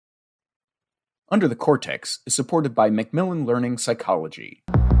Under the Cortex is supported by Macmillan Learning Psychology.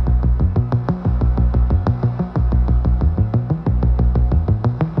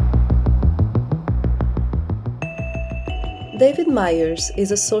 David Myers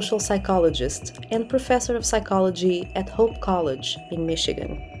is a social psychologist and professor of psychology at Hope College in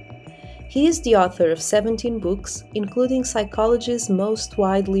Michigan. He is the author of 17 books, including psychology's most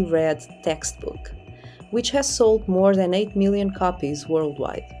widely read textbook, which has sold more than 8 million copies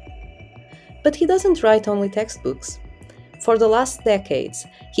worldwide. But he doesn't write only textbooks. For the last decades,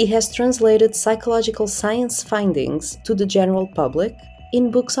 he has translated psychological science findings to the general public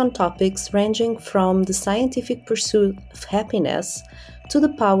in books on topics ranging from the scientific pursuit of happiness to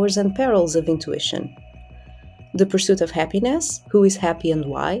the powers and perils of intuition. The Pursuit of Happiness, Who is Happy and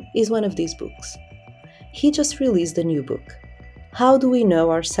Why, is one of these books. He just released a new book, How Do We Know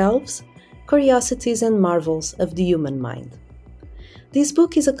Ourselves? Curiosities and Marvels of the Human Mind. This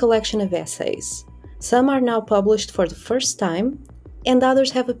book is a collection of essays. Some are now published for the first time, and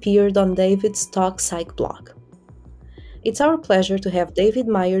others have appeared on David's Talk Psych blog. It's our pleasure to have David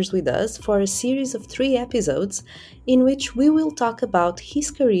Myers with us for a series of 3 episodes in which we will talk about his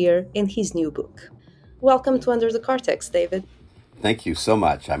career and his new book. Welcome to Under the Cortex, David. Thank you so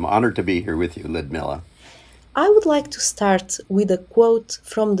much. I'm honored to be here with you, Ludmilla. I would like to start with a quote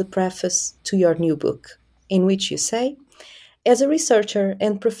from the preface to your new book, in which you say, "As a researcher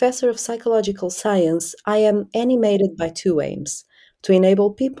and professor of psychological science, I am animated by 2 aims: to enable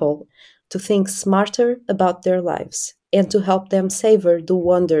people to think smarter about their lives and to help them savor the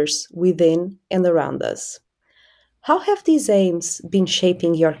wonders within and around us." How have these aims been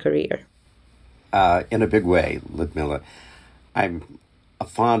shaping your career? In a big way, Ludmilla. I'm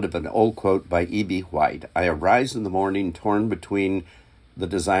fond of an old quote by E.B. White. I arise in the morning torn between the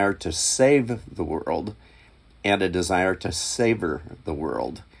desire to save the world and a desire to savor the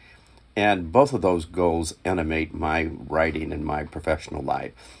world. And both of those goals animate my writing and my professional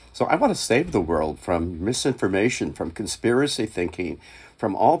life. So I want to save the world from misinformation, from conspiracy thinking,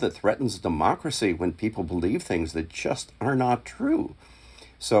 from all that threatens democracy when people believe things that just are not true.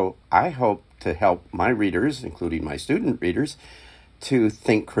 So I hope to help my readers, including my student readers, to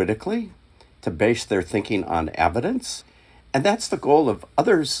think critically, to base their thinking on evidence. And that's the goal of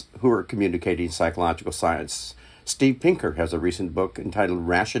others who are communicating psychological science. Steve Pinker has a recent book entitled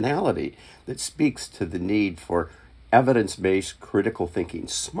Rationality that speaks to the need for evidence-based critical thinking,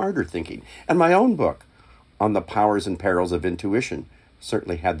 smarter thinking. And my own book on the powers and perils of intuition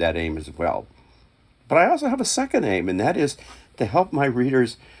certainly had that aim as well. But I also have a second aim, and that is to help my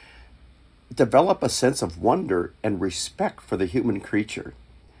readers develop a sense of wonder and respect for the human creature.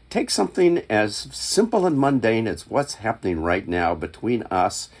 Take something as simple and mundane as what's happening right now between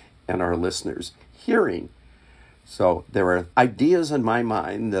us and our listeners, hearing. So there are ideas in my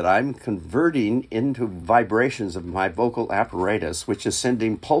mind that I'm converting into vibrations of my vocal apparatus, which is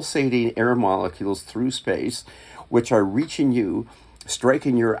sending pulsating air molecules through space, which are reaching you,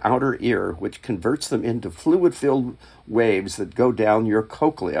 striking your outer ear, which converts them into fluid-filled waves that go down your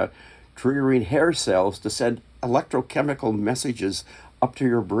cochlea, triggering hair cells to send electrochemical messages up to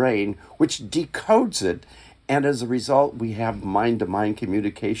your brain, which decodes it. And as a result, we have mind-to-mind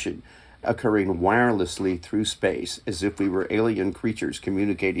communication occurring wirelessly through space, as if we were alien creatures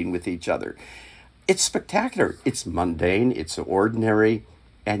communicating with each other. It's spectacular. It's mundane. It's ordinary.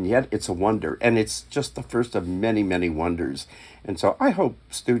 And yet it's a wonder. And it's just the first of many, many wonders. And so I hope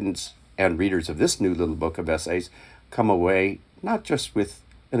students and readers of this new little book of essays come away not just with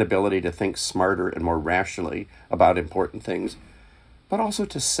an ability to think smarter and more rationally about important things, but also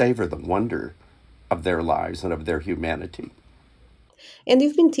to savor the wonder of their lives and of their humanity. And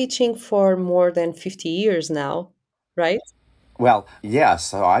you've been teaching for more than 50 years now, right? Well, yes.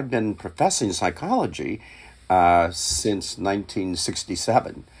 So I've been professing psychology since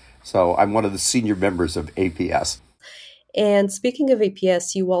 1967. So I'm one of the senior members of APS. And speaking of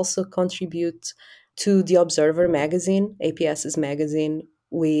APS, you also contribute to The Observer magazine, APS's magazine,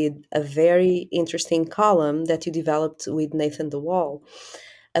 with a very interesting column that you developed with Nathan DeWall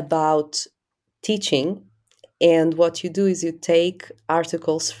about teaching. And what you do is you take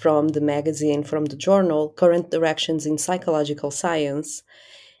articles from the magazine, from the journal, Current Directions in Psychological Science,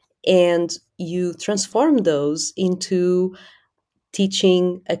 and you transform those into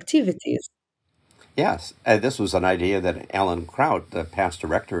teaching activities. Yes, this was an idea that Alan Kraut, the past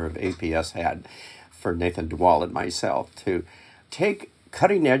director of APS, had for Nathan DeWall and myself to take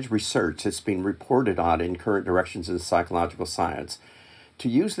cutting-edge research that's been reported on in Current Directions in Psychological Science, to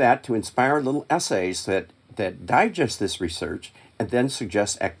use that to inspire little essays that digest this research and then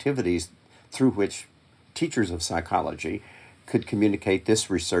suggest activities through which teachers of psychology could communicate this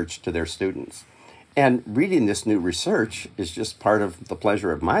research to their students. And reading this new research is just part of the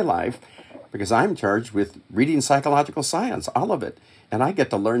pleasure of my life because I'm charged with reading psychological science, all of it. And I get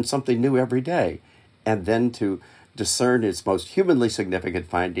to learn something new every day and then to discern its most humanly significant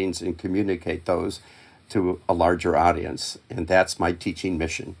findings and communicate those to a larger audience. And that's my teaching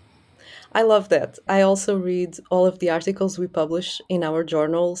mission. I love that. I also read all of the articles we publish in our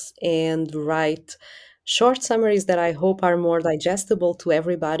journals and write short summaries that I hope are more digestible to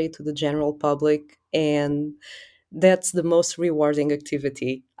everybody, to the general public. And that's the most rewarding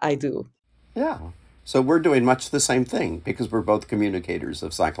activity I do. Yeah. So we're doing much the same thing because we're both communicators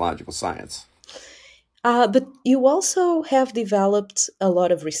of psychological science. But you also have developed a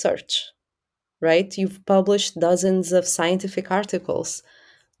lot of research, right? You've published dozens of scientific articles.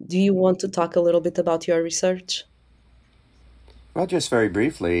 Do you want to talk a little bit about your research? Well, just very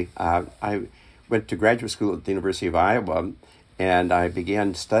briefly, I went to graduate school at the University of Iowa, and I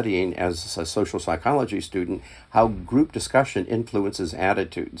began studying as a social psychology student how group discussion influences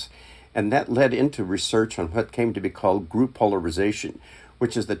attitudes. And that led into research on what came to be called group polarization,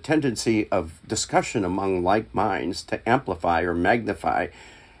 which is the tendency of discussion among like minds to amplify or magnify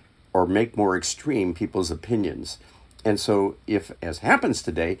or make more extreme people's opinions. And so, if, as happens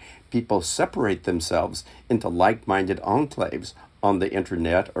today, people separate themselves into like minded enclaves on the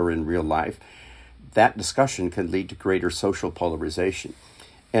internet or in real life, that discussion can lead to greater social polarization.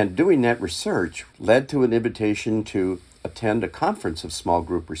 And doing that research led to an invitation to attend a conference of small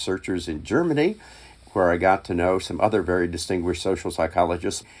group researchers in Germany, where I got to know some other very distinguished social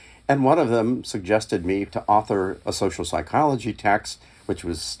psychologists. And one of them suggested me to author a social psychology text, which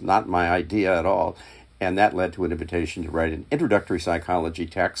was not my idea at all. And that led to an invitation to write an introductory psychology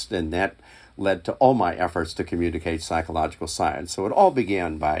text, and that led to all my efforts to communicate psychological science. So it all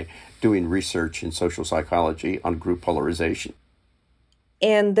began by doing research in social psychology on group polarization.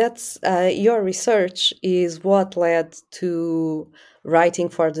 And that's your research is what led to writing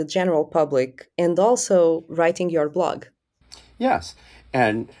for the general public and also writing your blog. Yes.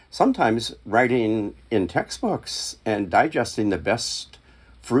 And sometimes writing in textbooks and digesting the best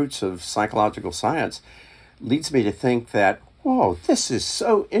fruits of psychological science leads me to think that, whoa, this is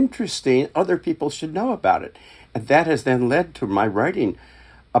so interesting. Other people should know about it. And that has then led to my writing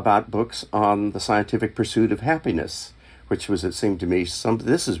about books on the scientific pursuit of happiness, which was, it seemed to me,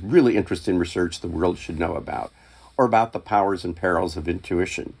 this is really interesting research the world should know about, or about the powers and perils of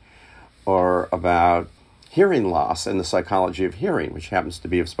intuition, or about hearing loss and the psychology of hearing, which happens to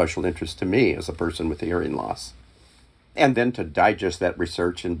be of special interest to me as a person with hearing loss. And then to digest that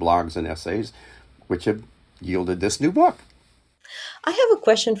research in blogs and essays, which have yielded this new book. I have a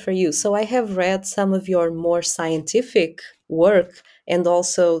question for you. So I have read some of your more scientific work and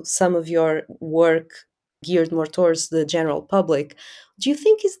also some of your work geared more towards the general public. Do you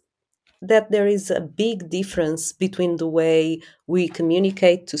think is that there is a big difference between the way we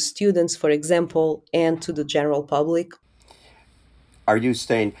communicate to students, for example, and to the general public? Are you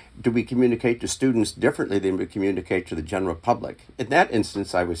saying, do we communicate to students differently than we communicate to the general public? In that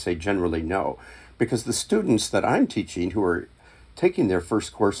instance, I would say generally no, because the students that I'm teaching who are taking their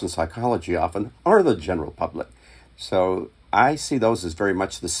first course in psychology often are the general public. So I see those as very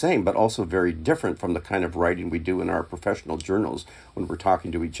much the same, but also very different from the kind of writing we do in our professional journals when we're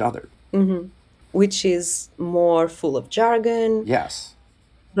talking to each other. Which is more full of jargon, Yes.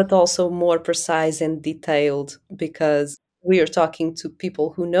 but also more precise and detailed because we are talking to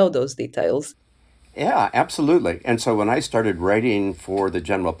people who know those details. Yeah, absolutely. And so when I started writing for the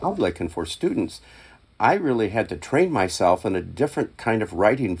general public and for students, I really had to train myself in a different kind of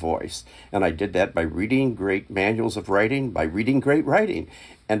writing voice. And I did that by reading great manuals of writing, by reading great writing,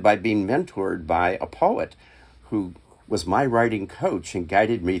 and by being mentored by a poet who was my writing coach and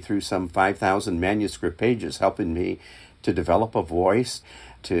guided me through some 5,000 manuscript pages, helping me to develop a voice,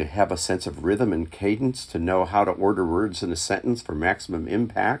 to have a sense of rhythm and cadence, to know how to order words in a sentence for maximum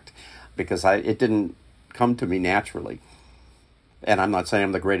impact, because it didn't come to me naturally. And I'm not saying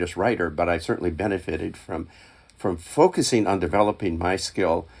I'm the greatest writer, but I certainly benefited from focusing on developing my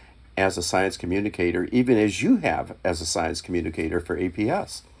skill as a science communicator, even as you have as a science communicator for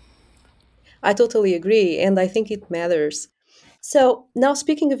APS. I totally agree, and I think it matters. So, now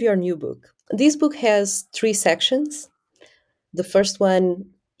speaking of your new book, this book has three sections. The first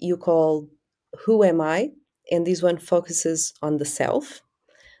one you call Who Am I? And this one focuses on the self.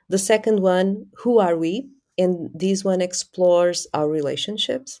 The second one, Who Are We? And this one explores our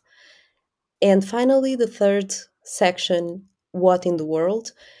relationships. And finally, the third section, What in the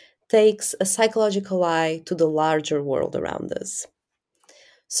World, takes a psychological eye to the larger world around us.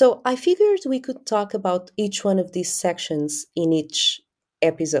 So I figured we could talk about each one of these sections in each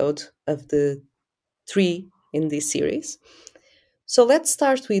episode of the 3 in this series. So let's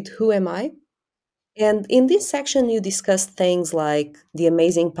start with Who Am I? And in this section, you discuss things like the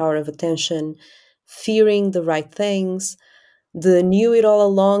amazing power of attention, fearing the right things, the knew it all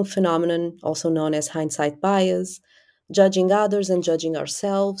along phenomenon, also known as hindsight bias, judging others and judging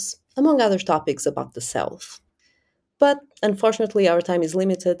ourselves, among other topics about the self. But unfortunately, our time is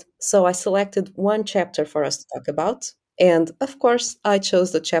limited, so I selected one chapter for us to talk about. And of course, I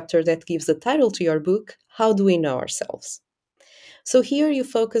chose the chapter that gives the title to your book, How Do We Know Ourselves? So here you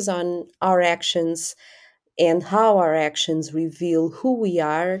focus on our actions and how our actions reveal who we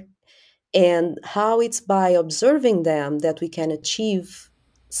are and how it's by observing them that we can achieve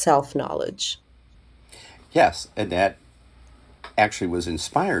self knowledge. Yes, and that actually was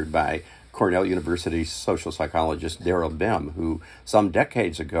inspired by Cornell University social psychologist Daryl Bem, who some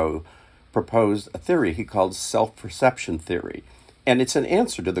decades ago proposed a theory he called self-perception theory. And it's an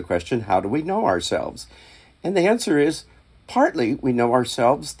answer to the question, how do we know ourselves? And the answer is, partly we know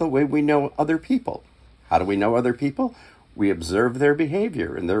ourselves the way we know other people. How do we know other people? We observe their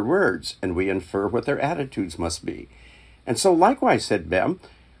behavior and their words, and we infer what their attitudes must be. And so likewise, said Bem,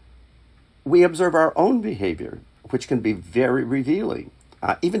 we observe our own behavior, which can be very revealing,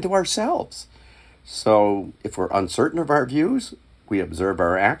 even to ourselves. So if we're uncertain of our views, we observe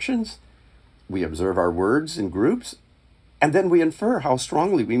our actions, we observe our words in groups, and then we infer how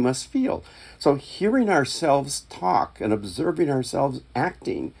strongly we must feel. So hearing ourselves talk and observing ourselves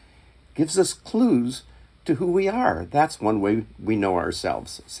acting gives us clues to who we are. That's one way we know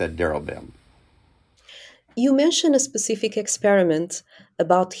ourselves, said Daryl Bem. You mentioned a specific experiment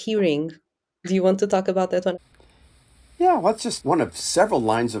about hearing. Do you want to talk about that one? Yeah, well, that's just one of several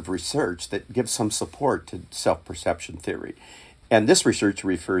lines of research that gives some support to self-perception theory. And this research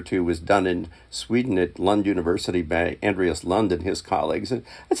referred to was done in Sweden at Lund University by Andreas Lund and his colleagues. And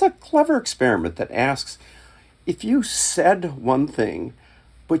it's a clever experiment that asks, if you said one thing,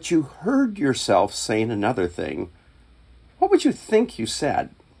 but you heard yourself saying another thing, what would you think you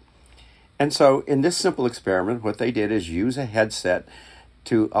said? And so in this simple experiment, what they did is use a headset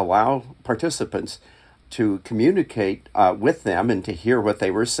to allow participants to communicate with them and to hear what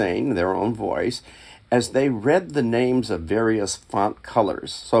they were saying in their own voice as they read the names of various font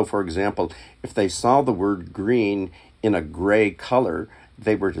colors. So, for example, if they saw the word green in a gray color,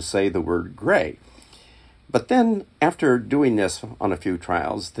 they were to say the word gray. But then, after doing this on a few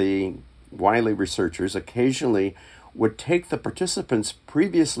trials, the wily researchers occasionally would take the participants'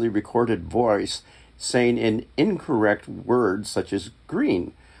 previously recorded voice saying an incorrect word such as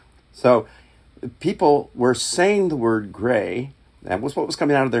green. So people were saying the word gray, that was what was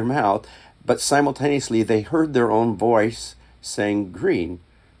coming out of their mouth, but simultaneously they heard their own voice saying green.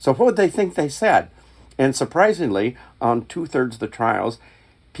 So what would they think they said? And surprisingly, on 2/3 of the trials,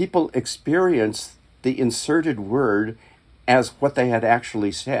 people experienced the inserted word as what they had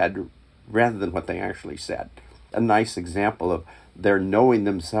actually said rather than what they actually said. A nice example of their knowing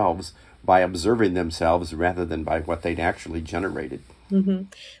themselves by observing themselves rather than by what they'd actually generated. Mm-hmm.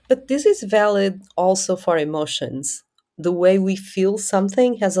 But this is valid also for emotions. The way we feel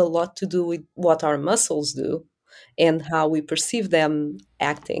something has a lot to do with what our muscles do and how we perceive them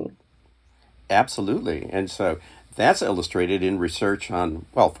acting. Absolutely. And so that's illustrated in research on,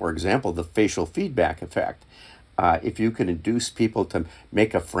 well, for example, the facial feedback effect. If you can induce people to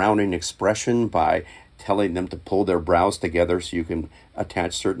make a frowning expression by telling them to pull their brows together so you can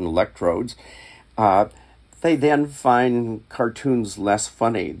attach certain electrodes, they then find cartoons less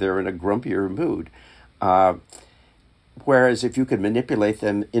funny. They're in a grumpier mood. Whereas if you could manipulate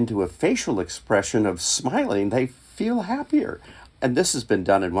them into a facial expression of smiling, they feel happier. And this has been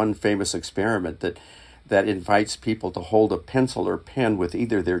done in one famous experiment that invites people to hold a pencil or pen with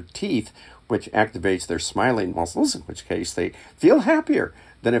either their teeth, which activates their smiling muscles, in which case they feel happier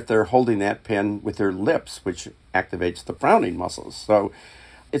than if they're holding that pen with their lips, which activates the frowning muscles. So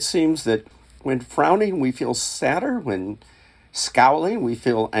it seems that when frowning, we feel sadder. When scowling, we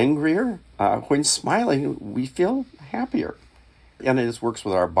feel angrier. When smiling, we feel happier. And it works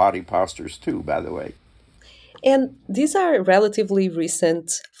with our body postures too, by the way. And these are relatively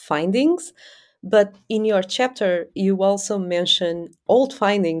recent findings, but in your chapter, you also mention old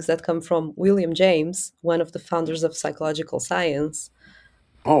findings that come from William James, one of the founders of psychological science.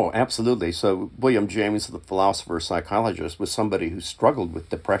 Oh, absolutely. So William James, the philosopher psychologist, was somebody who struggled with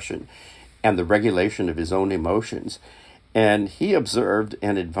depression and the regulation of his own emotions. And he observed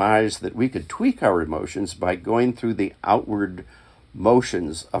and advised that we could tweak our emotions by going through the outward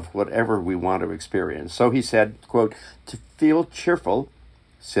motions of whatever we want to experience. So he said, quote, to feel cheerful,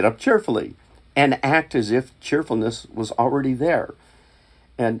 sit up cheerfully and act as if cheerfulness was already there.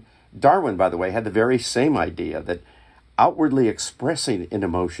 And Darwin, by the way, had the very same idea that outwardly expressing an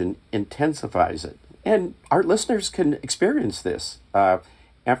emotion intensifies it. And our listeners can experience this.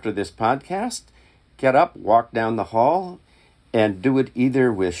 After this podcast, get up, walk down the hall, and do it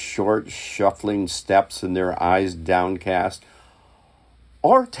either with short, shuffling steps and their eyes downcast,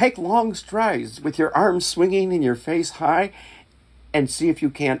 or take long strides with your arms swinging and your face high, and see if you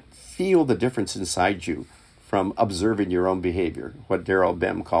can't feel the difference inside you from observing your own behavior, what Daryl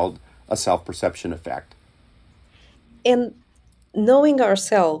Bem called a self-perception effect. And knowing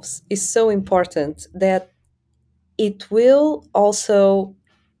ourselves is so important that it will also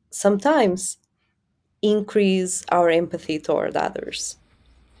sometimes increase our empathy toward others.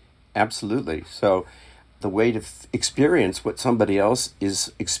 Absolutely. So the way to experience what somebody else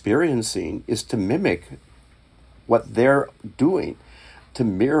is experiencing is to mimic what they're doing, to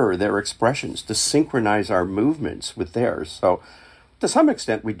mirror their expressions, to synchronize our movements with theirs. So to some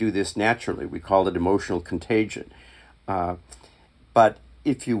extent, we do this naturally. We call it emotional contagion. But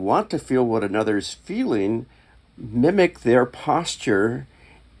if you want to feel what another is feeling, mimic their posture,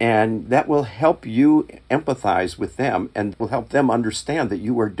 and that will help you empathize with them and will help them understand that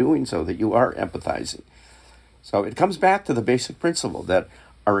you are doing so, that you are empathizing. So it comes back to the basic principle that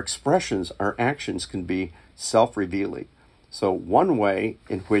our expressions, our actions can be self-revealing. So one way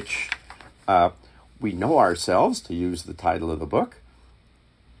in which we know ourselves, to use the title of the book,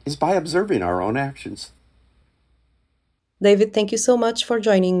 is by observing our own actions. David, thank you so much for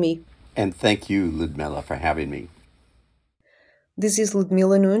joining me. And thank you, Ludmila, for having me. This is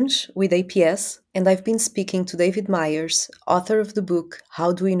Ludmila Nunes with APS, and I've been speaking to David Myers, author of the book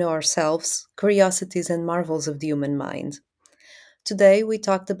How Do We Know Ourselves? Curiosities and Marvels of the Human Mind. Today we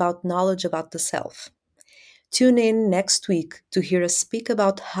talked about knowledge about the self. Tune in next week to hear us speak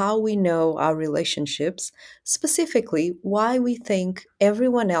about how we know our relationships, specifically why we think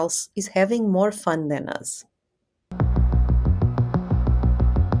everyone else is having more fun than us.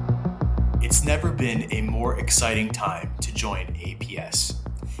 It's never been a more exciting time to join APS.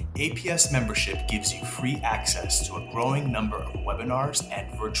 APS membership gives you free access to a growing number of webinars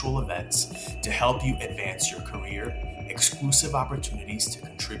and virtual events to help you advance your career, exclusive opportunities to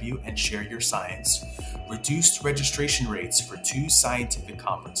contribute and share your science, reduced registration rates for 2 scientific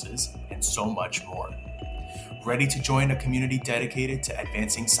conferences, and so much more. Ready to join a community dedicated to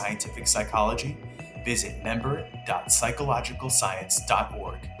advancing scientific psychology? Visit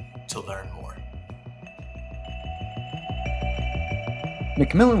member.psychologicalscience.org to learn more.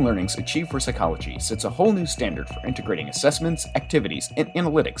 Macmillan Learning's Achieve for Psychology sets a whole new standard for integrating assessments, activities, and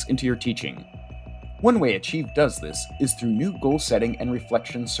analytics into your teaching. One way Achieve does this is through new goal setting and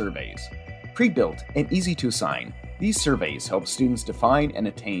reflection surveys. Pre-built and easy to assign, these surveys help students define and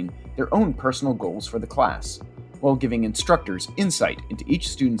attain their own personal goals for the class, while giving instructors insight into each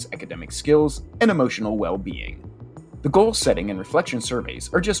student's academic skills and emotional well-being. The goal setting and reflection surveys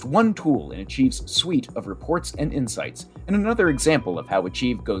are just one tool in Achieve's suite of reports and insights, and another example of how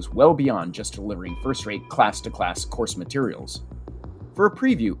Achieve goes well beyond just delivering first-rate class-to-class course materials. For a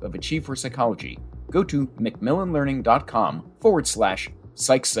preview of Achieve for Psychology, go to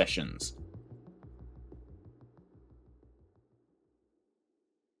macmillanlearning.com/psych sessions.